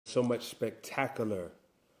so much spectacular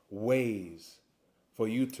ways for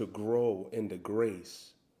you to grow in the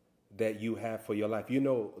grace that you have for your life. You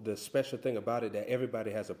know, the special thing about it, that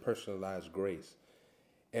everybody has a personalized grace.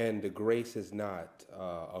 And the grace is not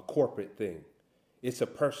a corporate thing. It's a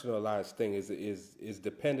personalized thing. Is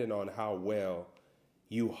dependent on how well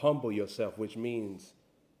you humble yourself, which means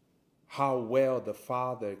how well the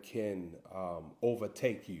Father can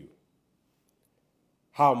overtake you.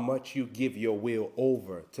 How much you give your will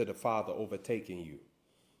over to the Father overtaking you.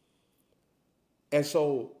 And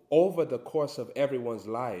so over the course of everyone's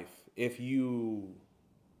life, if you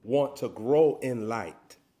want to grow in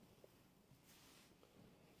light,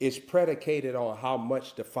 it's predicated on how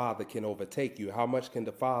much the Father can overtake you. How much can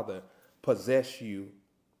the Father possess you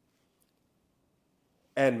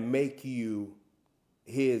and make you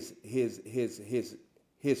his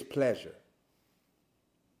pleasure.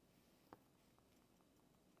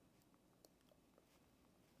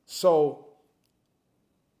 So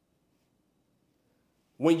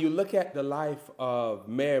when you look at the life of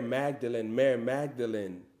Mary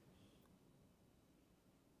Magdalene,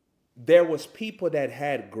 there was people that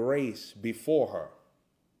had grace before her.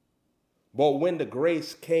 But when the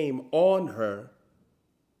grace came on her,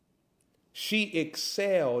 she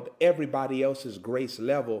excelled everybody else's grace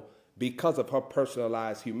level because of her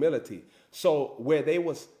personalized humility. So where they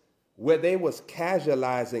was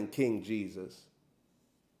casualizing King Jesus,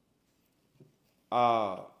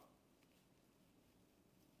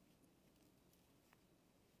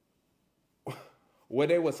 where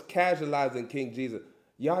they was casualizing King Jesus,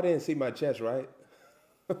 y'all didn't see my chest, right?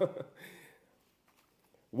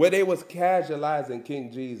 Where they was casualizing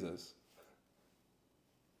King Jesus,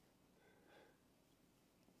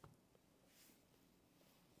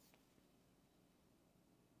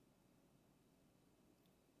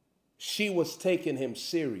 she was taking him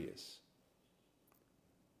serious.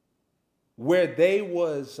 Where they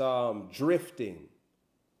was drifting,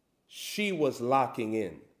 she was locking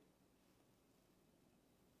in.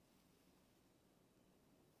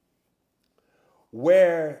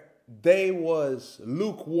 Where they was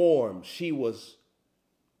lukewarm, she was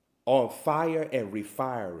on fire and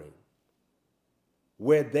refiring.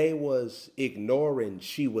 Where they was ignoring,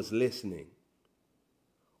 she was listening.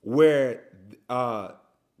 Where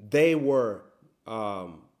they were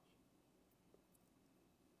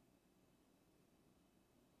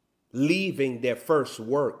leaving their first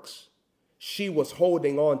works, she was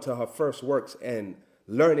holding on to her first works and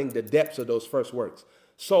learning the depths of those first works.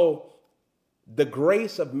 So the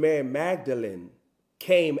grace of Mary Magdalene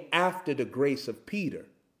came after the grace of Peter.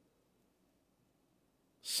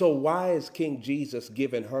 So why is King Jesus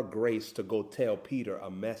giving her grace to go tell Peter a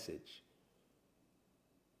message?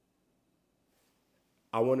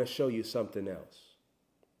 I want to show you something else.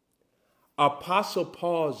 Apostle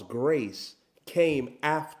Paul's grace came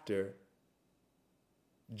after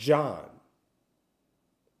John.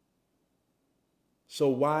 So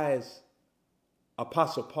why is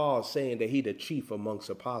Apostle Paul saying that he's the chief amongst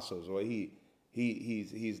apostles, or he's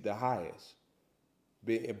the highest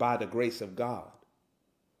by the grace of God?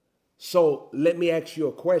 So let me ask you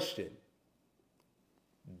a question.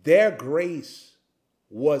 Their grace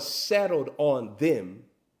was settled on them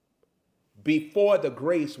before the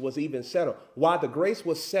grace was even settled. While the grace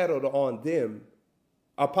was settled on them,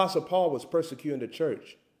 Apostle Paul was persecuting the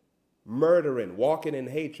church, murdering, walking in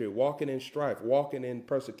hatred, walking in strife, walking in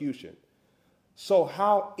persecution. So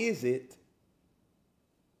how is it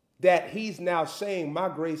that he's now saying my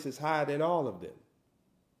grace is higher than all of them?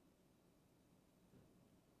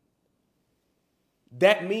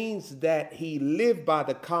 That means that he lived by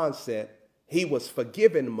the concept he was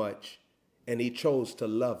forgiven much and he chose to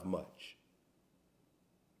love much.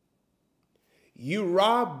 You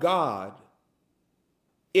rob God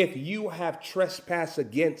if you have trespassed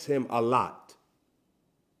against him a lot,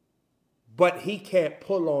 but he can't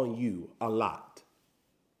pull on you a lot.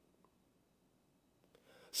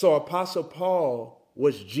 So Apostle Paul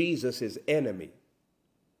was Jesus's enemy.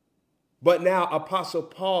 But now Apostle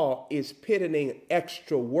Paul is pitting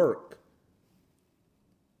extra work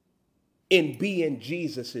in being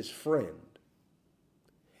Jesus's friend.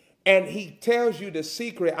 And he tells you the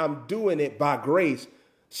secret, I'm doing it by grace.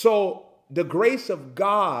 So the grace of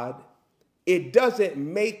God, it doesn't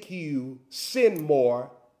make you sin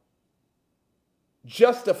more,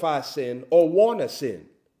 justify sin, or want to sin.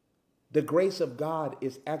 The grace of God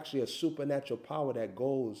is actually a supernatural power that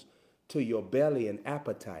goes to your belly and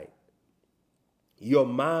appetite, your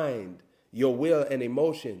mind, your will and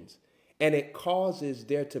emotions, and it causes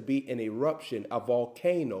there to be an eruption, a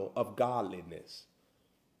volcano of godliness.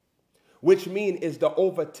 which means is the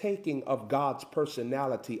overtaking of God's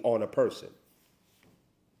personality on a person.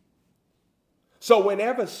 So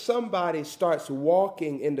whenever somebody starts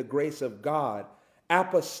walking in the grace of God,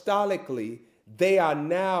 apostolically, they are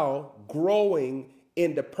now growing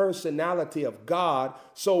in the personality of God.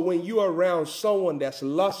 So when you're around someone that's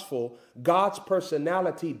lustful, God's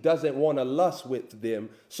personality doesn't want to lust with them,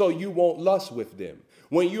 so you won't lust with them.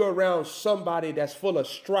 When you're around somebody that's full of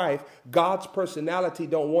strife, God's personality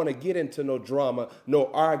don't want to get into no drama,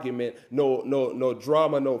 no argument, no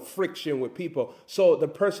drama, no friction with people. So the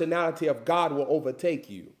personality of God will overtake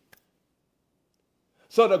you.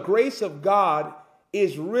 So the grace of God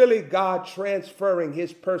is really God transferring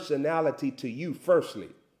his personality to you firstly.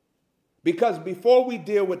 Because before we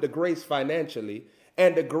deal with the grace financially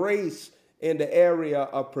and the grace in the area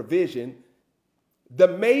of provision, the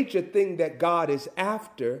major thing that God is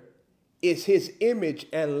after is his image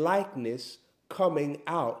and likeness coming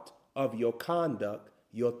out of your conduct,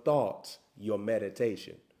 your thoughts, your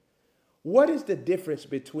meditation. What is the difference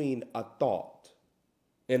between a thought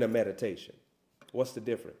and a meditation? What's the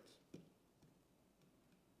difference?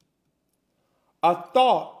 A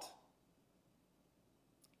thought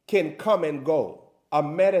can come and go. A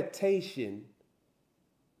meditation,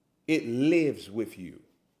 it lives with you.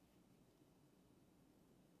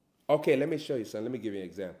 Okay, let me show you something. Let me give you an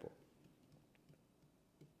example.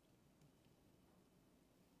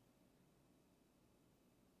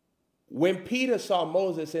 When Peter saw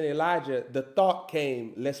Moses and Elijah, the thought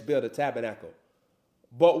came, let's build a tabernacle.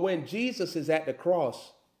 But when Jesus is at the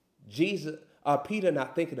cross, Peter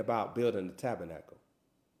not thinking about building the tabernacle.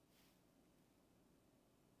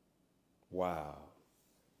 Wow.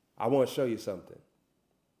 I want to show you something.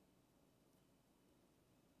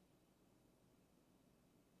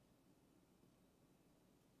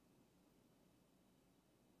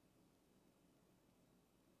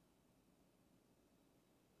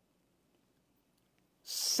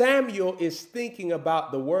 Samuel is thinking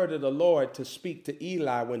about the word of the Lord to speak to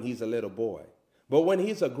Eli when he's a little boy. But when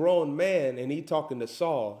he's a grown man and he's talking to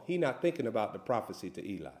Saul, he's not thinking about the prophecy to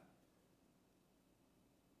Eli.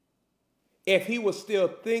 If he was still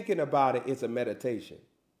thinking about it, it's a meditation.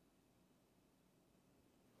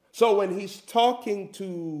 So when he's talking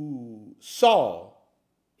to Saul,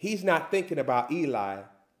 he's not thinking about Eli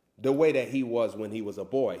the way that he was when he was a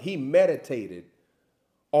boy. He meditated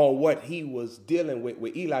on what he was dealing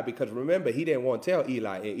with Eli, because remember, he didn't want to tell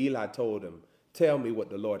Eli, and Eli told him, tell me what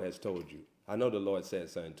the Lord has told you. I know the Lord said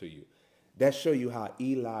something to you. That show you how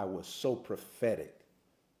Eli was so prophetic.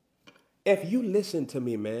 If you listen to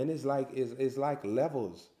me, man, it's like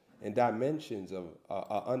levels and dimensions of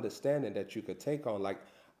understanding that you could take on. Like,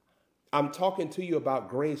 I'm talking to you about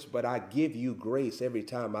grace, but I give you grace every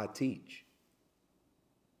time I teach.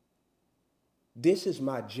 This is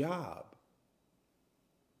my job.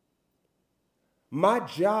 My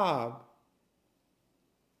job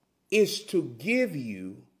is to give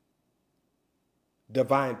you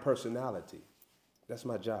divine personality. That's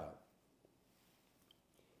my job.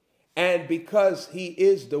 And because he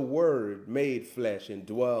is the word made flesh and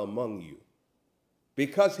dwell among you,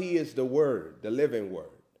 because he is the word, the living word,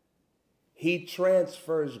 he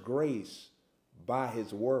transfers grace by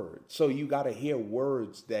his word. So you got to hear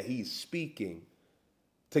words that he's speaking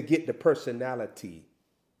to get the personality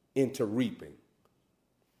into reaping.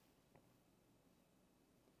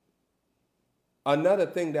 Another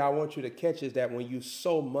thing that I want you to catch is that when you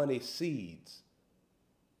sow money seeds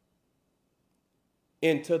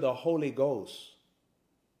into the Holy Ghost,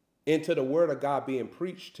 into the word of God being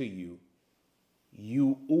preached to you,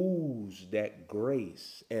 you ooze that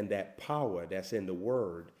grace and that power that's in the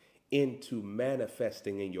word into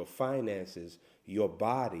manifesting in your finances, your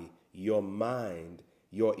body, your mind,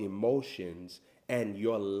 your emotions, and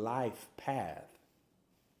your life path.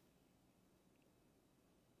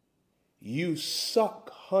 You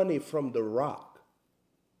suck honey from the rock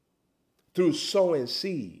through sowing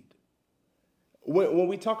seed. When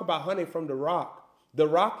we talk about honey from the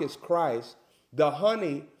rock is Christ. The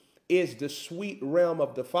honey is the sweet realm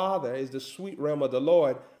of the Father, is the sweet realm of the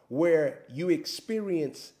Lord, where you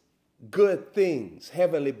experience good things,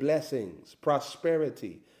 heavenly blessings,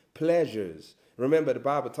 prosperity, pleasures. Remember, the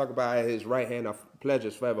Bible talks about at his right hand are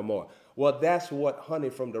pleasures forevermore. Well, that's what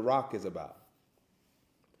honey from the rock is about.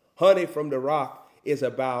 Honey from the rock is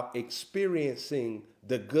about experiencing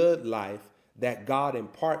the good life that God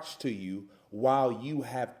imparts to you while you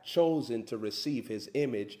have chosen to receive his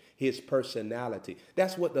image, his personality.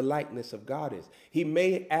 That's what the likeness of God is. He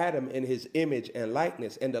made Adam in his image and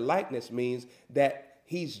likeness, and the likeness means that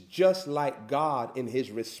he's just like God in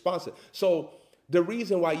his response. So the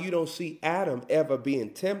reason why you don't see Adam ever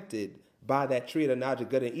being tempted by that tree of the knowledge of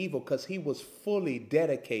good and evil because he was fully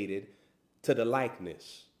dedicated to the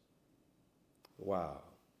likeness. Wow.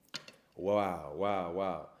 Wow, wow,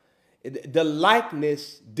 wow. The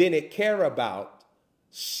likeness didn't care about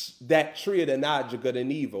that tree of the knowledge of good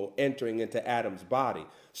and evil entering into Adam's body.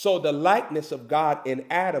 So the likeness of God in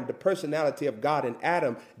Adam, the personality of God in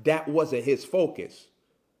Adam, that wasn't his focus.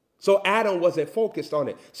 So Adam wasn't focused on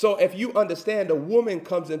it. So if you understand, a woman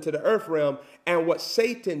comes into the earth realm, and what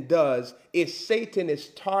Satan does is Satan is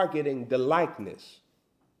targeting the likeness.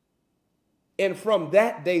 And from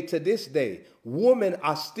that day to this day, women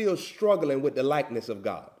are still struggling with the likeness of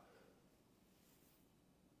God.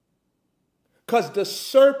 Because the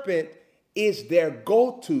serpent is their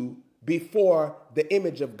go-to before the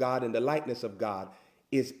image of God and the likeness of God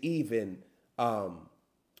is even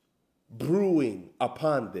brewing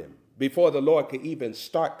upon them, before the Lord could even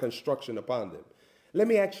start construction upon them. Let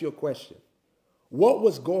me ask you a question. What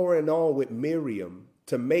was going on with Miriam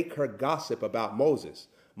to make her gossip about Moses?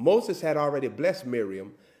 Moses had already blessed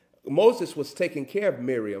Miriam. Moses was taking care of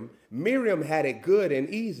Miriam. Miriam had it good and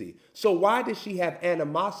easy. So why did she have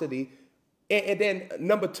animosity? And then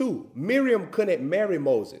number two, Miriam couldn't marry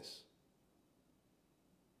Moses.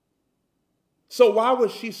 So why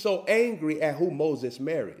was she so angry at who Moses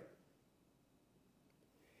married?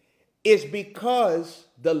 It's because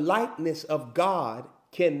the likeness of God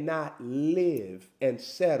cannot live and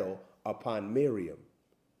settle upon Miriam.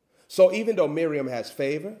 So even though Miriam has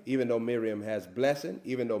favor, even though Miriam has blessing,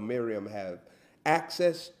 even though Miriam has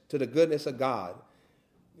access to the goodness of God,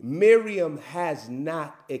 Miriam has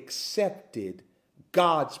not accepted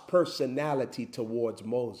God's personality towards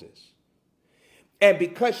Moses. And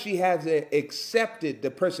because she hasn't accepted the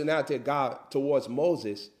personality of God towards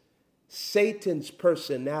Moses, Satan's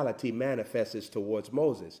personality manifests towards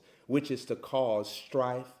Moses, which is to cause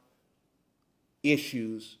strife,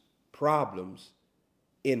 issues, problems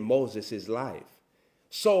in Moses' life.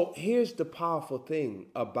 So here's the powerful thing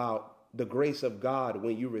about the grace of God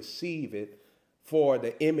when you receive it for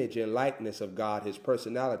the image and likeness of God, his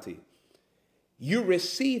personality. You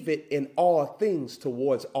receive it in all things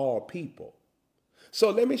towards all people. So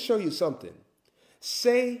let me show you something.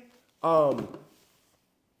 Say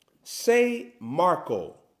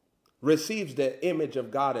Marco receives the image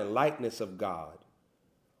of God and likeness of God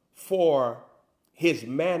for his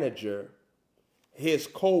manager, his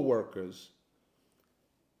co-workers.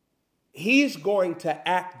 He's going to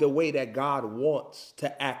act the way that God wants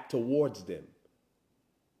to act towards them.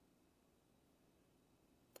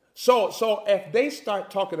 So if they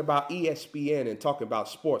start talking about ESPN and talking about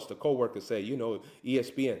sports, the co-workers say, you know,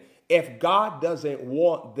 ESPN. If God doesn't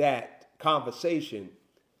want that conversation,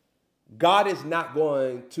 God is not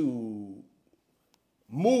going to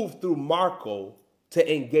move through Marco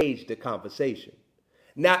to engage the conversation.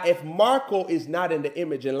 Now, if Marco is not in the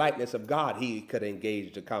image and likeness of God, he could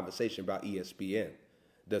engage the conversation about ESPN,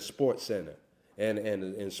 the sports center,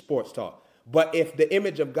 and sports talk. But if the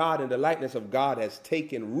image of God and the likeness of God has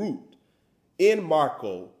taken root in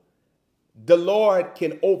Marco, the Lord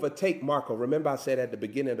can overtake Marco. Remember I said at the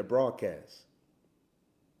beginning of the broadcast,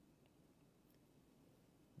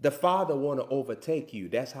 the Father want to overtake you.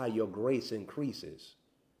 That's how your grace increases.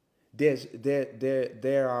 There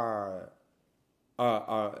are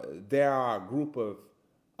a group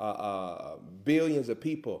of billions of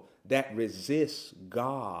people that resist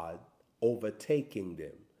God overtaking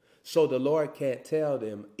them. So the Lord can't tell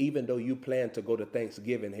them, even though you plan to go to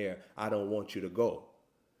Thanksgiving here, I don't want you to go.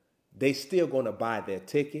 They still going to buy their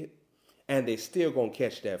ticket, and they still going to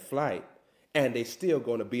catch that flight, and they still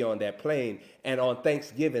going to be on that plane. And on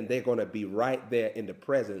Thanksgiving, they're going to be right there in the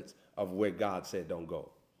presence of where God said don't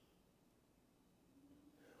go.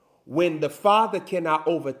 When the Father cannot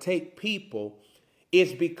overtake people,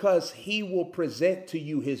 it's because he will present to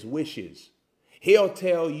you his wishes. He'll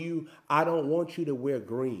tell you, I don't want you to wear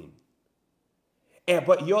green.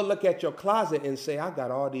 But you'll look at your closet and say, I got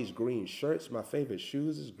all these green shirts. My favorite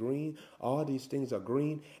shoes is green. All these things are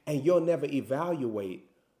green. And you'll never evaluate,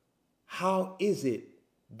 how is it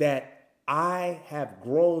that I have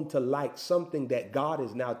grown to like something that God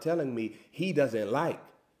is now telling me he doesn't like?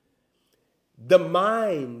 The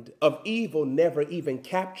mind of evil never even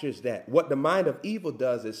captures that. What the mind of evil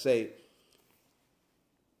does is say,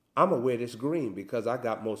 I'm going to wear this green because I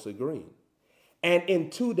got mostly green. And in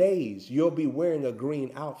 2 days, you'll be wearing a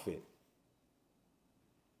green outfit.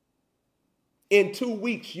 In 2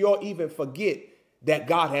 weeks, you'll even forget that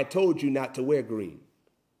God had told you not to wear green.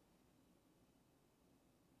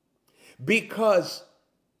 Because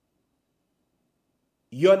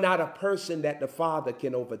you're not a person that the Father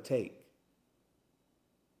can overtake.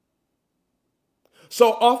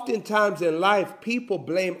 So oftentimes in life, people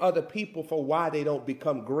blame other people for why they don't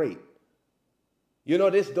become great. You know,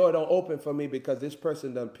 this door don't open for me because this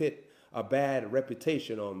person done put a bad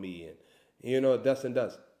reputation on me, and you know, thus and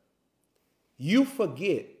thus. You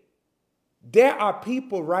forget there are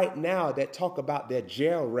people right now that talk about their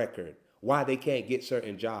jail record, why they can't get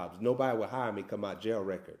certain jobs. Nobody will hire me because my jail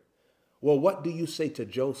record. Well, what do you say to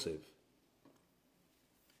Joseph?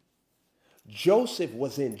 Joseph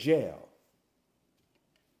was in jail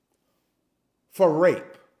for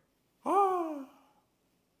rape.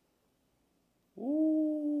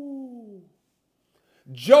 Ooh.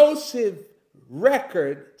 Joseph's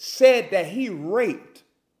record said that he raped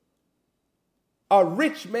a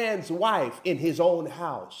rich man's wife in his own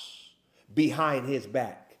house behind his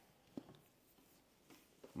back.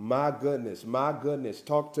 My goodness, my goodness.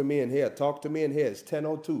 Talk to me in here. Talk to me in here. It's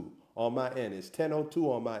 10:02 on my end. It's 10:02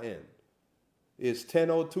 on my end. It's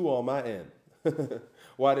 10:02 on my end.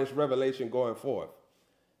 Why this revelation going forth?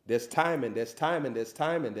 There's timing, there's timing, there's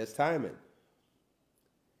timing, there's timing.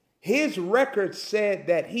 His record said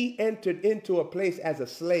that he entered into a place as a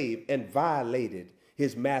slave and violated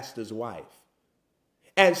his master's wife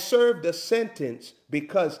and served a sentence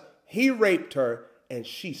because he raped her and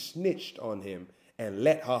she snitched on him and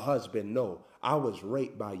let her husband know, I was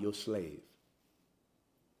raped by your slave.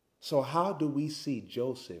 So how do we see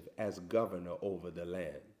Joseph as governor over the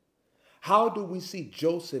land? How do we see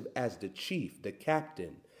Joseph as the chief, the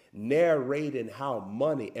captain, narrating how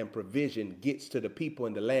money and provision gets to the people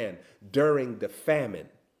in the land during the famine?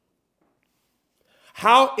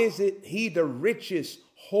 How is it he the richest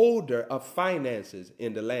holder of finances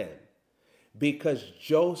in the land? Because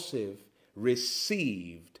Joseph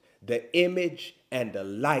received the image and the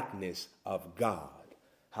likeness of God.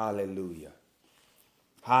 Hallelujah.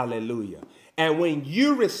 Hallelujah. And when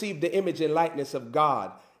you receive the image and likeness of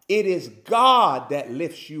God, it is God that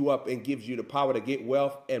lifts you up and gives you the power to get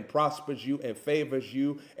wealth and prospers you and favors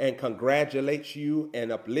you and congratulates you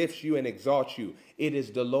and uplifts you and exalts you. It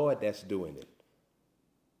is the Lord that's doing it.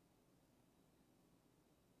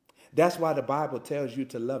 That's why the Bible tells you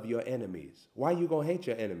to love your enemies. Why are you going to hate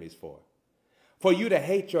your enemies for? For you to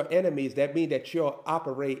hate your enemies, that means that you'll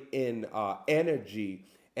operate in energy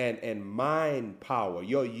and mind power.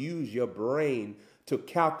 You'll use your brain to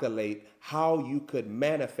calculate how you could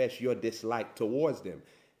manifest your dislike towards them.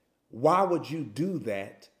 Why would you do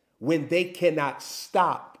that when they cannot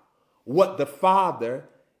stop what the Father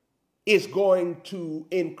is going to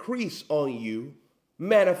increase on you,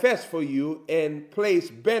 manifest for you, and place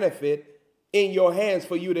benefit in your hands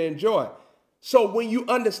for you to enjoy? So when you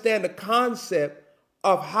understand the concept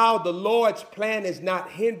of how the Lord's plan is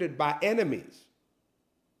not hindered by enemies,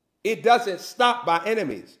 it doesn't stop by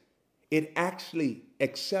enemies. It actually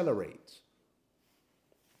accelerates.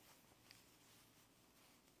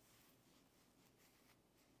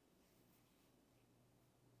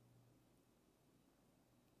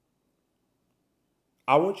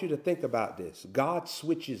 I want you to think about this. God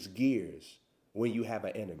switches gears when you have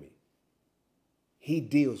an enemy. He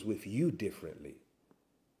deals with you differently.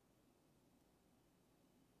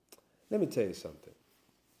 Let me tell you something.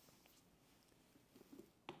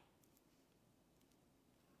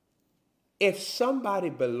 If somebody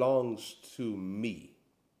belongs to me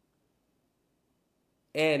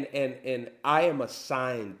and I am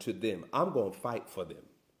assigned to them, I'm going to fight for them.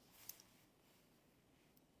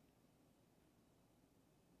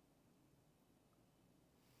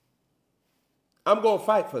 I'm going to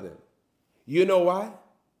fight for them. You know why?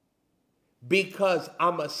 Because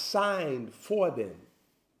I'm assigned for them,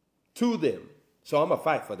 to them. So I'm going to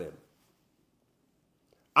fight for them.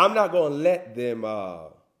 I'm not going to let them...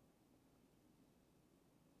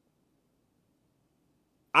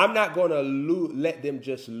 I'm not going to let them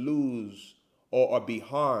just lose or be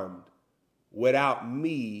harmed without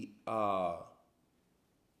me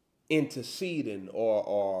interceding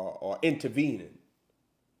or intervening.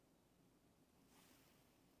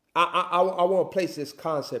 I want to place this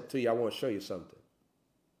concept to you. I want to show you something.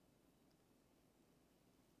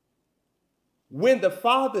 When the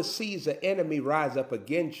Father sees an enemy rise up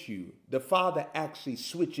against you, the Father actually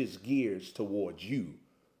switches gears towards you.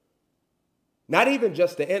 Not even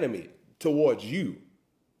just the enemy, towards you.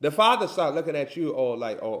 The Father starts looking at you all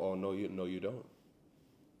like, oh, no, you don't.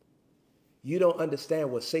 You don't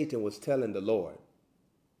understand what Satan was telling the Lord.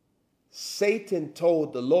 Satan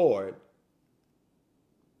told the Lord,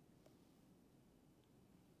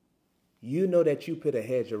 you know that you put a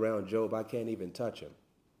hedge around Job, I can't even touch him.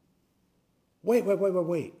 Wait.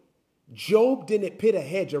 Job didn't put a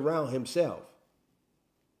hedge around himself.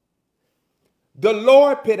 The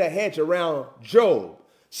Lord put a hedge around Job.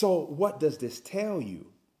 So what does this tell you?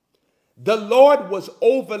 The Lord was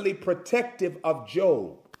overly protective of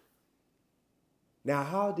Job. Now,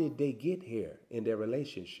 how did they get here in their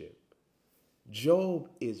relationship? Job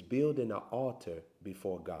is building an altar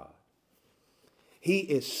before God. He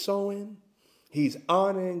is sowing. He's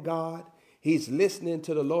honoring God. He's listening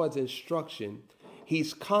to the Lord's instruction.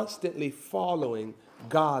 He's constantly following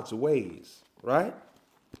God's ways, right?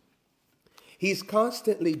 He's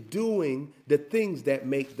constantly doing the things that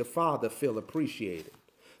make the Father feel appreciated.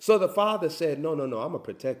 So the Father said, no, I'm going to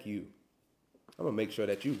protect you. I'm going to make sure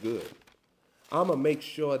that you're good. I'm going to make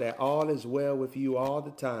sure that all is well with you all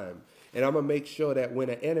the time. And I'm going to make sure that when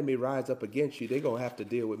an enemy rises up against you, they're going to have to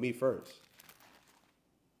deal with me first.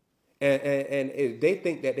 And they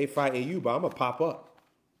think that they're fighting you, but I'm going to pop up.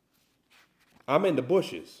 I'm in the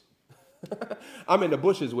bushes. I'm in the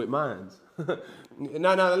bushes with mines.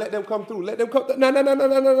 No, let them come through. Let them come. No.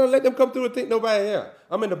 Let them come through and think nobody here.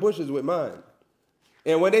 I'm in the bushes with mine.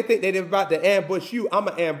 And when they think they're about to ambush you, I'm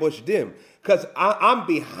going to ambush them. Because I'm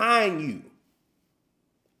behind you.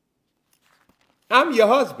 I'm your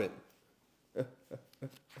husband.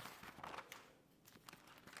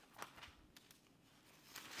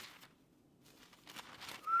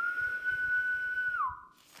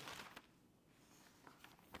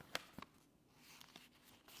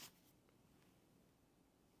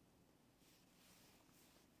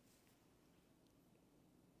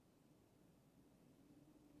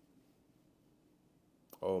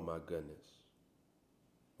 Oh, my goodness.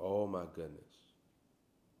 Oh, my goodness.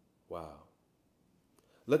 Wow.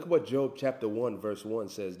 Look at what Job chapter 1, verse 1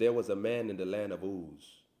 says. There was a man in the land of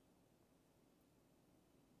Uz,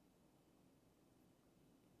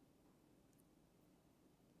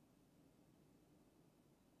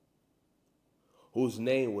 whose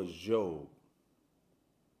name was Job.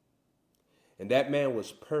 And that man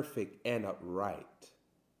was perfect and upright,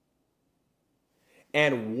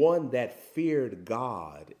 and one that feared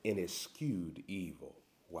God and eschewed evil.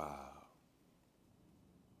 Wow.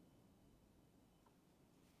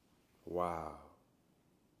 Wow.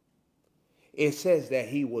 It says that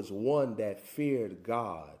he was one that feared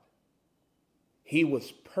God. He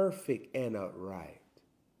was perfect and upright.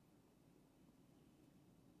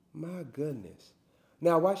 My goodness.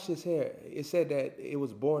 Now watch this here. It said that it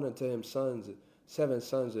was born unto him 7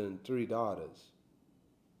 sons and 3 daughters.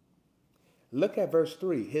 Look at verse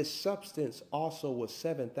 3. His substance also was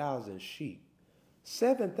 7,000 sheep.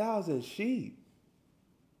 7,000 sheep.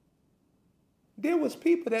 There was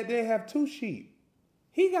people that didn't have 2 sheep.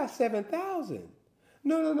 He got 7,000.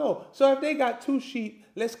 No. So if they got 2 sheep,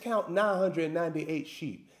 let's count 998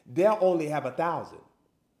 sheep. They'll only have 1,000.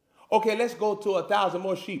 Okay, let's go to 1,000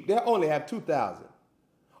 more sheep. They'll only have 2,000.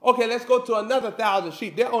 Okay, let's go to another 1,000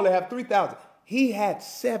 sheep. They'll only have 3,000. He had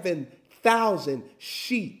 7,000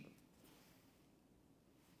 sheep.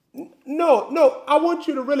 No, I want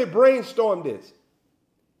you to really brainstorm this.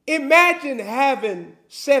 Imagine having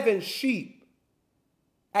 7 sheep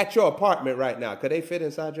at your apartment right now. Could they fit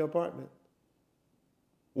inside your apartment?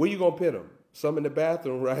 Where you going to put them? Some in the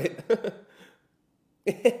bathroom, right?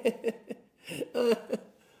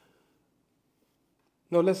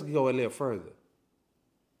 No, let's go a little further.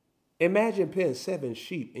 Imagine putting 7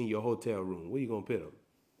 sheep in your hotel room. Where you going to put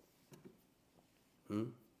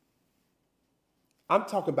them? I'm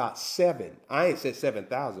talking about 7. I ain't said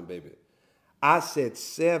 7,000, baby. I said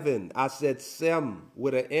 7. I said sem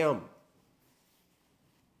with an M.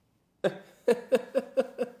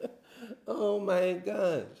 Oh, my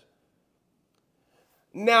gosh.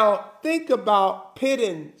 Now, think about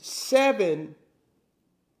pitting 7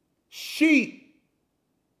 sheep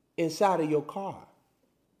inside of your car.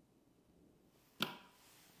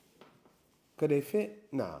 Could they fit?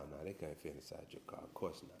 No, they can't fit inside your car. Of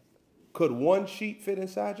course not. Could 1 sheep fit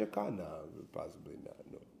inside your car? No, possibly not.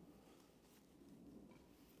 No.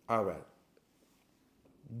 All right.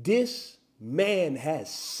 This man has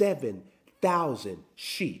 7,000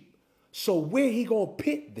 sheep. So where he gonna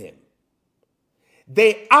pit them?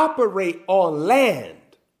 They operate on land.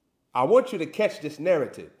 I want you to catch this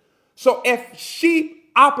narrative. So if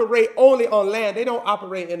sheep operate only on land, they don't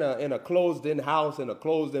operate in a closed-in house, in a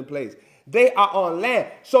closed-in place. They are on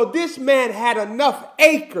land. So this man had enough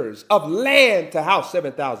acres of land to house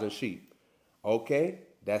 7,000 sheep. Okay,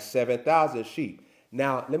 that's 7,000 sheep.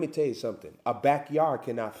 Now, let me tell you something. A backyard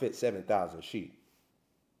cannot fit 7,000 sheep,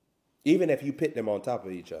 even if you pit them on top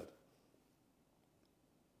of each other.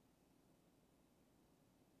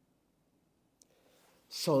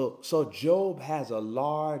 So Job has a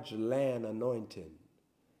large land anointing,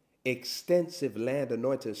 extensive land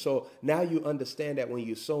anointing. So now you understand that when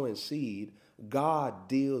you're sowing seed, God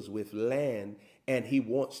deals with land and he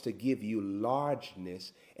wants to give you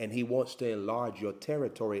largeness, and he wants to enlarge your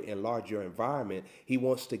territory, enlarge your environment. He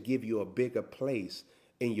wants to give you a bigger place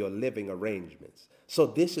in your living arrangements. So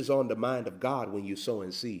this is on the mind of God when you sow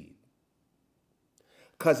in seed.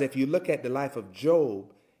 Because if you look at the life of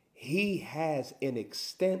Job, he has an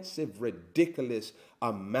extensive, ridiculous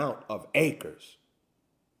amount of acres.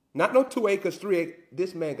 Not no 2 acres, 3 acres.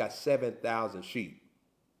 This man got 7,000 sheep.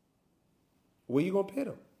 Where you going to pit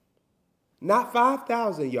him? Not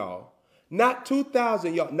 5,000, y'all. Not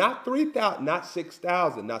 2,000, y'all. Not 3,000. Not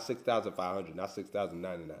 6,000. Not 6,500. Not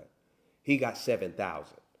 6,099. He got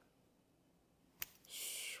 7,000.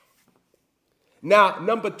 Now,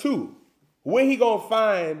 number 2, where he going to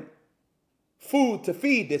find food to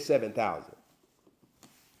feed this 7,000?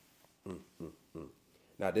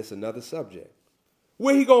 Now, this is another subject.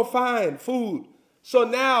 Where he going to find food? So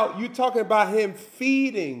now you're talking about him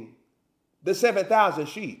feeding the 7,000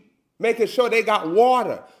 sheep, making sure they got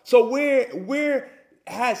water. So where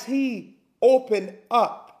has he opened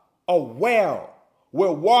up a well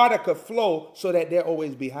where water could flow so that they'll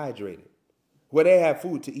always be hydrated, where they have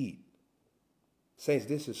food to eat? Saints,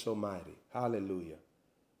 this is so mighty. Hallelujah.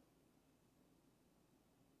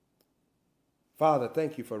 Father,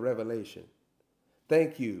 thank you for revelation.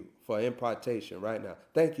 Thank you for impartation right now.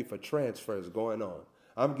 Thank you for transfers going on.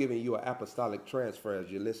 I'm giving you an apostolic transfer as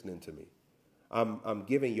you're listening to me. I'm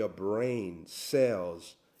giving your brain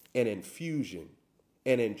cells an infusion,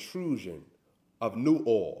 an intrusion of new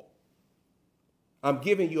oil. I'm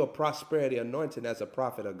giving you a prosperity anointing as a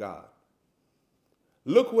prophet of God.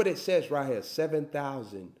 Look what it says right here,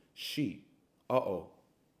 7,000 sheep.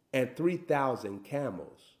 And 3,000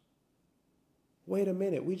 camels. Wait a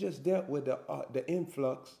minute, we just dealt with the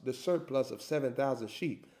influx, the surplus of 7,000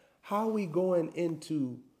 sheep. How are we going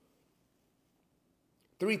into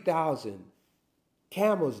 3,000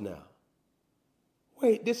 camels now?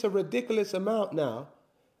 Wait, this is a ridiculous amount now.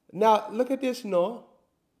 Now, look at this, no.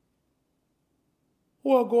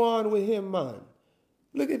 What go on with him, man?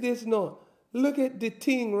 Look at this, no. Look at the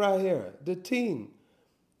thing right here, the thing.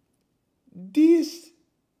 This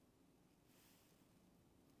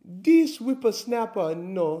whippersnapper,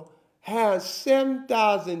 no, has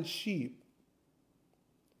 7,000 sheep,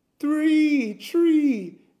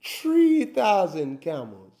 3,000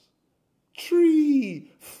 camels,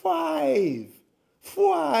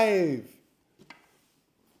 5.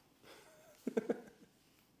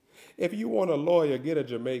 If you want a lawyer, get a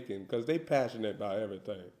Jamaican, because they passionate about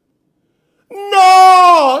everything.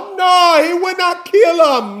 No, he would not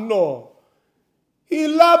kill him, no. He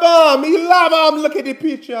love him. Look at the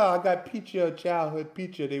picture. I got picture, childhood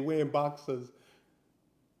picture. They wearing boxers.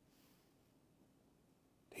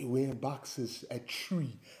 They wearing boxers at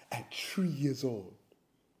 3 years old.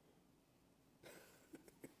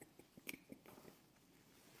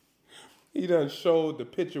 He done showed the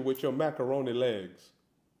picture with your macaroni legs.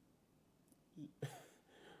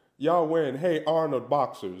 Y'all wearing Hey Arnold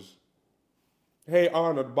boxers. Hey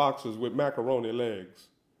Arnold boxers with macaroni legs.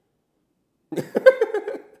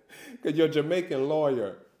 Because your Jamaican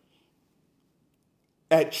lawyer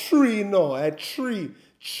at 3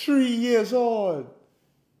 years old.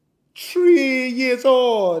 3 years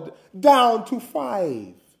old, down to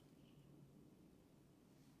 5.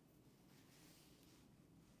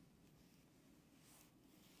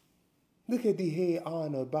 Look at the Hey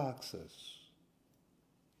Arnold boxers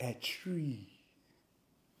at 3.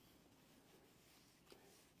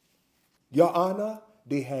 Your Honor,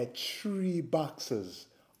 they had 3 boxers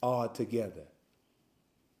all together.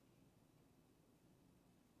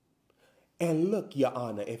 And look, Your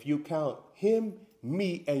Honor, if you count him,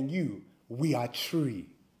 me, and you, we are 3.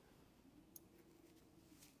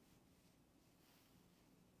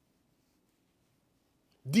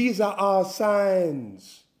 These are our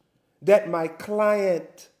signs that my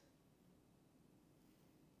client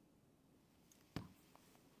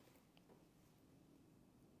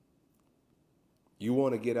you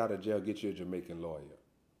want to get out of jail, get you a Jamaican lawyer,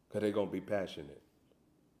 because they're going to be passionate.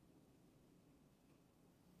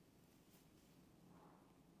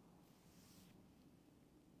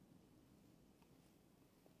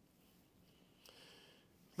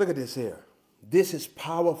 Look at this here. This is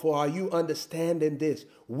powerful. Are you understanding this?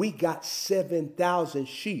 We got 7,000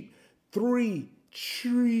 sheep,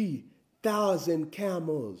 3,000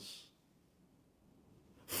 camels,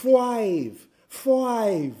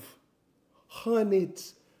 500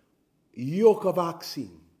 yoke of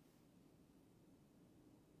oxen,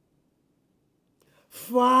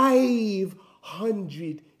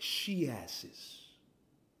 500 she-asses,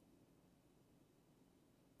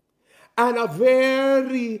 and a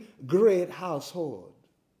very great household.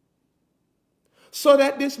 so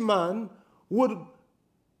that this man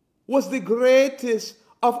was the greatest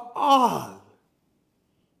of all.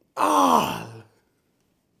 All.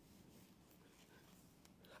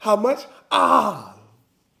 How much? All.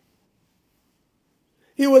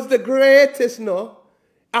 He was the greatest, no?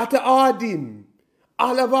 Out of Ardim.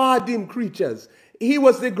 All of Ardim creatures. He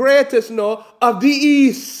was the greatest, no? Of the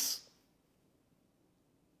East.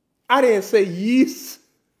 I didn't say yeast.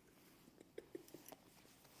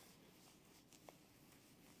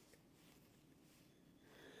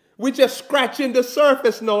 We just scratching the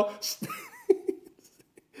surface, no?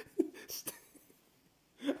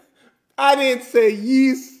 I didn't say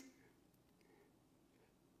yeast.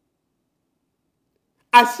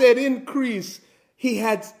 I said increase. He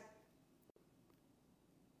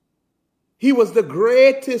was the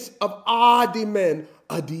greatest of all the men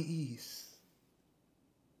of the East.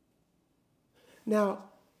 Now,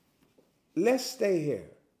 let's stay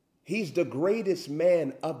here. He's the greatest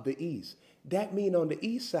man of the East. That means on the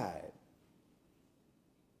East side,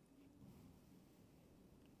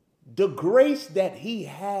 the grace that he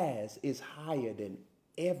has is higher than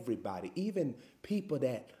everybody, even people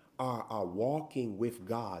that are walking with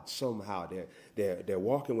God somehow. They're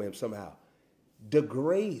walking with him somehow. The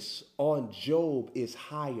grace on Job is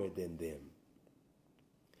higher than them.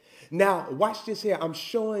 Now, watch this here. I'm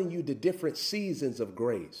showing you the different seasons of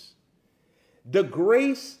grace. The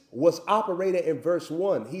grace was operated in verse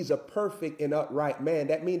 1. He's a perfect and upright man.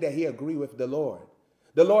 That means that he agreed with the Lord.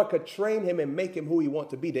 The Lord could train him and make him who he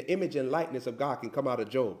wants to be. The image and likeness of God can come out of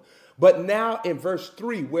Job. But now in verse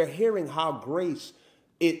 3, we're hearing how grace,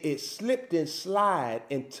 it slipped and slid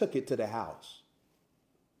and took it to the house.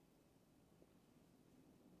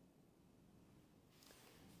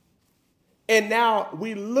 And now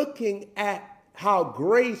we're looking at how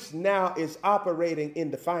grace now is operating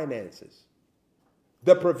in the finances,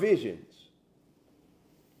 the provisions,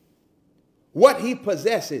 what he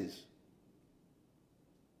possesses.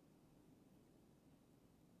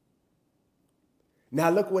 Now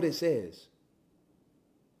look what it says.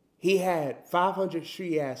 He had 500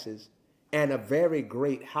 she asses and a very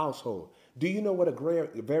great household. Do you know what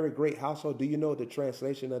a very great household? Do you know what the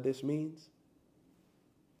translation of this means?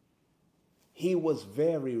 He was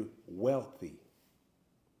very wealthy.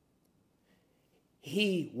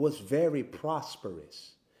 He was very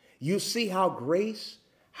prosperous. You see how grace,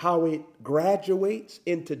 how it graduates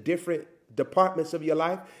into different departments of your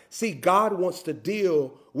life? See, God wants to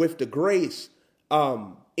deal with the grace,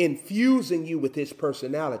 infusing you with his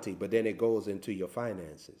personality, but then it goes into your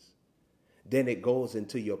finances. Then it goes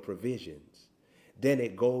into your provisions. Then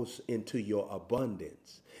it goes into your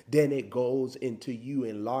abundance. Then it goes into you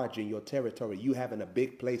enlarging your territory. You having a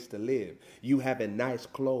big place to live. You having nice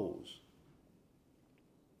clothes.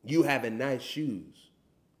 You having nice shoes.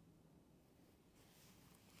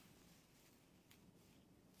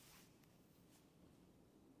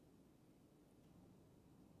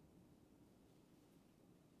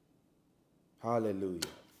 Hallelujah.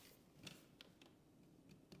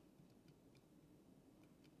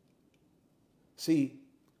 See,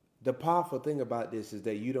 the powerful thing about this is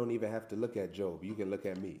that you don't even have to look at Job. You can look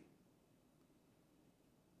at me.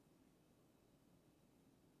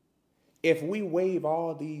 If we waive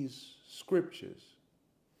all these scriptures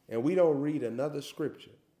and we don't read another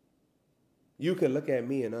scripture, you can look at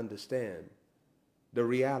me and understand the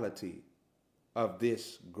reality of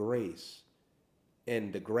this grace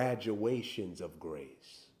and the graduations of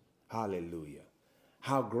grace. Hallelujah.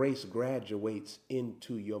 How grace graduates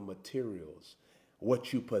into your materials,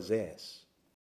 what you possess.